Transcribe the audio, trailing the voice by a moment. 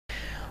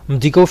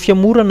Midika ho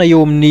fiamorana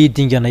eo amin'ny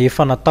dingana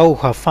efa natao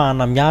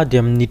hafahana miady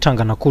amin'ny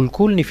trangana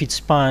kolokolo ny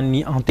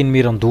fitsipahan'ny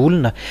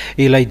antenimiran-dolona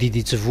ilay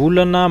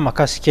didijyvolana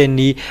makasika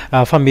ny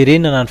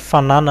famerenana ny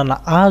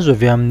fananana azo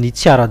avy amin'ny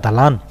tsy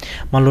ara-dalàna.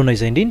 Manoloana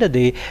izay indrindra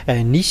dia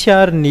nisy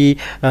ary ny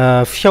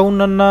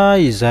fiaonana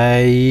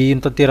izay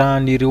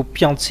notanterahan'ireo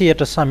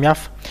mpiantsehatra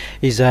samihafa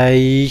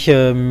izay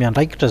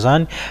miandraikitra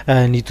zany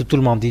ny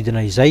tontolo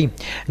manodidina izay.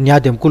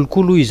 Niady amin'ny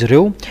kolokolo izy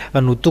ireo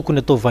no tokony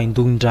atao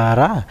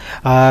vaindon-draharaha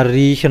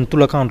ary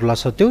nitolakandro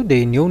lasa teo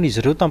dia niony izy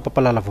ireo tamin'ny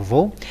mpampalala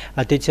vaovao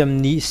atetsy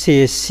amin'ny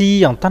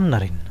CSI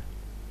Antaninarenina.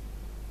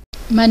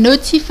 Manao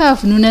tsy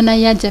fahavononana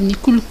iady amin'ny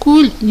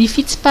kolokolo ny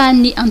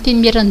fitsipahan'ny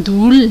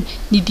antenimiran-dolona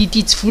ny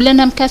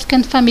didijyvolana mikasika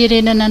ny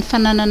famerenana ny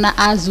fananana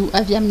azo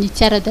avy amin'ny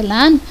tsy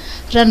ara-dalàna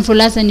raha ny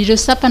voalazan'ireo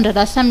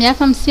sampan-draharaha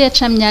samihafa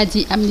misehatra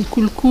miady amin'ny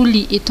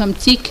kolokolo eto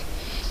amintsika.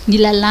 Ny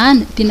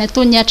lalàna dia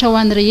natao niatra ho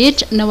an'ny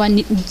rehetra na ho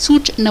an'ny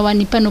olon-tsotra na ho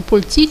an'ny mpanao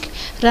politika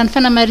raha ny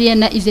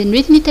fanamariana izay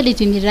noentin'ny télé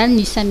générale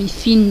ny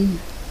samifine.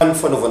 Ny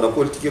fanaovana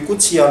politika koa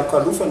tsy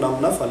alokalofana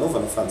amina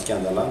fanaovana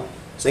fandikan-dalàna.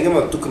 Zay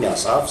ngamba tokony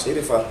hazava zay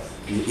rehefa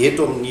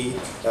eto amin'ny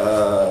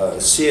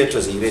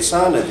sehatra zay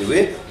iresahana dia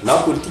hoe na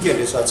politika ny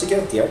resantsika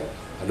dia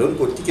aleo ny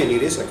politika ny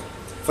resaka.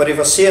 Fa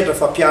rehefa sehatra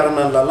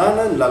fampiarana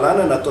ny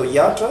lalàna natao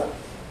hiatra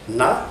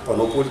na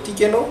mpanao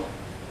politika ianao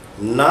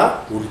na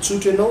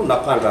olon-tsotra ianao na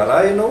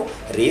mpandraraha ianao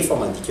rehefa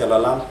mandika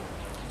lalàna.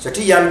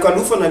 Satria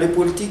alokalofana ilay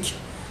politika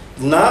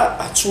na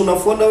atsona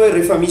foana hoe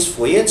rehefa misy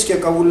voahentsika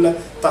ka olona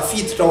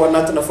tafiditra ao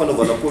anatina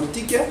fanaovana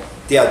politika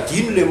dia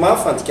adino le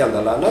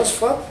mahafandikan-dalàna azy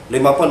fa le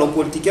mampanao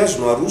politika azy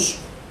no aroso.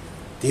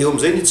 Dia eo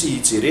amin'izay ny tsy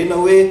hijerena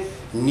hoe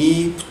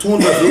ny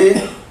mpitondra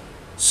ve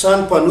sa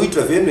ny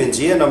mpanohitra ve no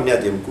enjehana amin'ny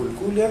ady amin'ny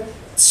kolokolo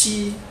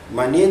tsy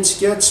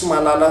manenjika tsy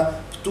mahalala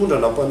mpitondra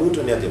na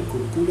mpanohitra ny ady amin'ny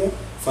kolokolo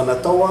fa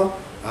natao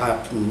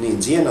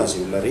nenjehana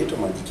zay olona rehetra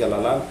mandika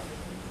lalàna.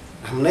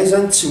 Aminay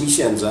zany tsy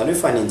misy an'izany hoe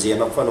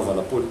fanenjehana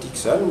fanaovana politika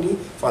zany ny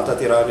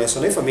fantanterahana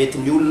asanay fa mety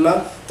ny olona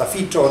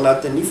tafiditra ao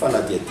anatin'ny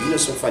fanadiadiana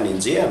sy ny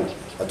fanenjehana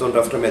ataony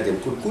rafitra miady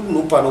amin'ny kolokolo no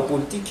mpanao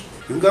politika.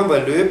 Io ngamba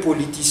le hoe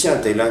politicien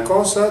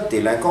délinquant sa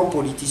délinquant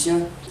politicien.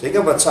 Zay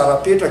ngamba tsara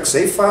petraka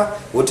zay fa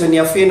ohatra ny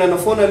afenana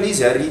foana le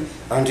izy ary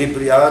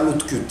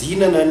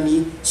anodikidinana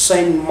ny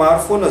sainy maro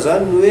foana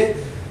zany ny hoe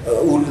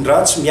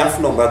olon-dratsy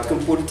miafina ambadiky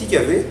ny politika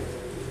ve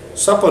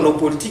sa mpanao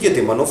politika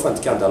dia manao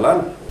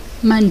fandikan-dalàna.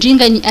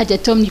 Mandringa ny ady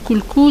atao amin'ny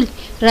kolokolo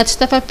raha tsy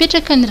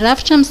tafapetraka ny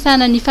rafitra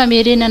misahana ny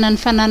famerenana ny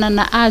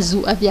fananana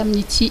azo avy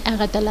amin'ny tsy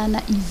ara-dalàna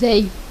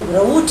izay.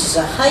 Raha ohatra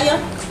zahay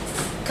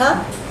ka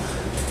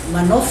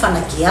manao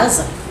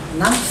fanagiaza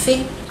na fe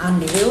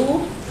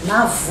an'ireo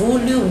na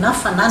voly na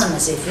fananana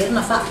zay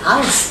verina fa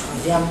azo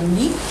avy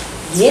amin'ny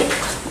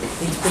epoka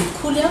ny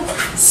kolokolo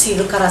sy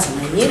ireo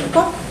karazana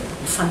epoka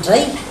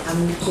mifandray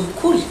amin'ny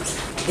kolokolo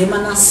dia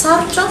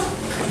manasarotra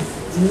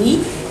ny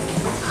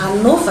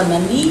anaovana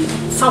ny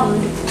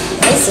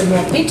aiza no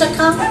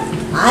apetraka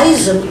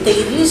aiza no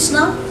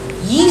tehirizina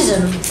iza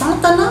no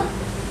tantana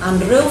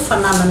an'ireo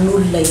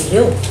fananan'olona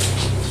ireo.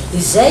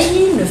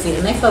 Izay no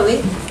verinay fa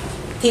hoe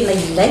tena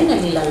ilaina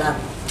le lalàna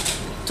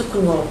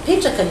tokony ho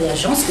apetraka le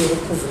agence de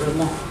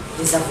recouvrement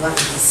des avoirs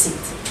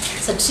illicites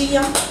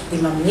satria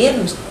dia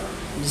mamerina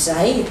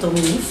izahay eto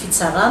amin'ny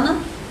fitsarana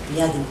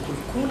miady amin'ny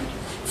kolokolo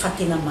fa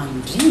tena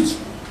mandringa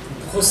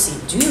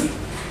procédure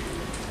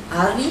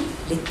ary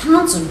le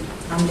tanjona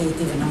amin'ilay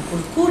hitevana amin'ny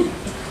kolokolo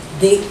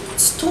dia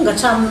tsy tonga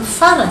hatramin'ny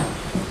farany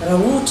raha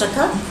ohatra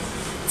ka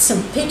tsy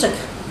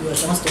mipetraka io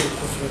agence de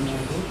recouvrement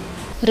io.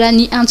 Raha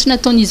ny antony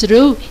ataon'izy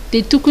ireo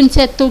dia tokony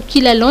tsy atao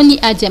kilalao ny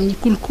ady amin'ny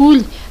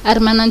kolokolo ary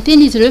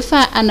manantena izy ireo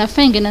fa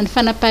anafaingana ny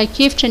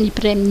fanapahan-kevitra ny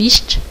premier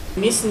ministre.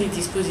 Misy ny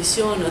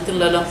disposition anatin'ny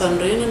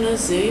lalam-panorenana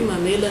zay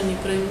mamela ny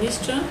premier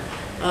ministre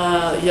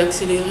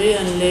hiaccélérer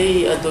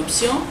an'ilay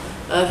adoption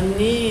ary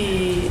ny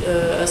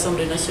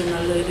assemblée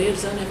nationale irery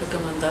zany afaka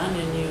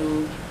mandany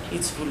an'io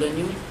itsy-volana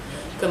io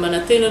ka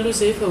manantena aloha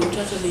zay fa ho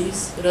tratra le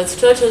izy. Raha tsy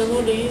tratra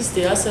moa le izy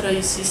dia asa raha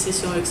isy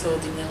session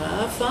extraordinaire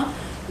hafa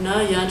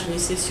na hiandry ny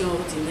session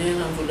ordinaire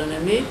amin'ny volana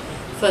mai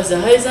fa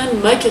zahay zany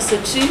maika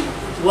satria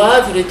ho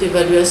avy reto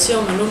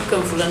évaluation manomboka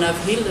amin'ny volana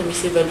avril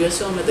misy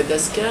évaluation à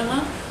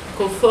Madagascar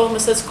conforme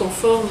sa tsy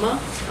conforme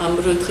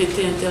amin'ireo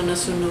traité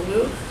internationaux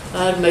ireo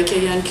ary maika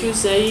ihany koa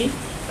zay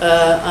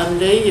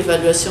amin'ilay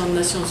évaluation des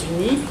Nations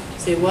Unies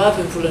zay ho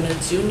avy amin'ny volana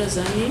jiona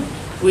zany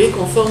hoe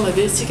conforme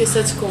ave tsika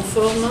sa tsy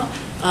conforme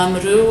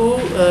amin'ireo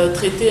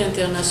traité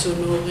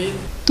internationaux ireo.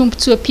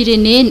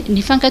 Tombontsoa-pirenena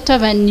ny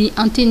fankatoavan'ny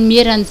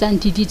antenimieran'izany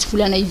didijy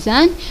volana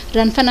izany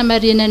raha ny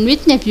fanamariana ny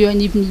oetiny avy eo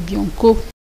anivon'ny Bianco.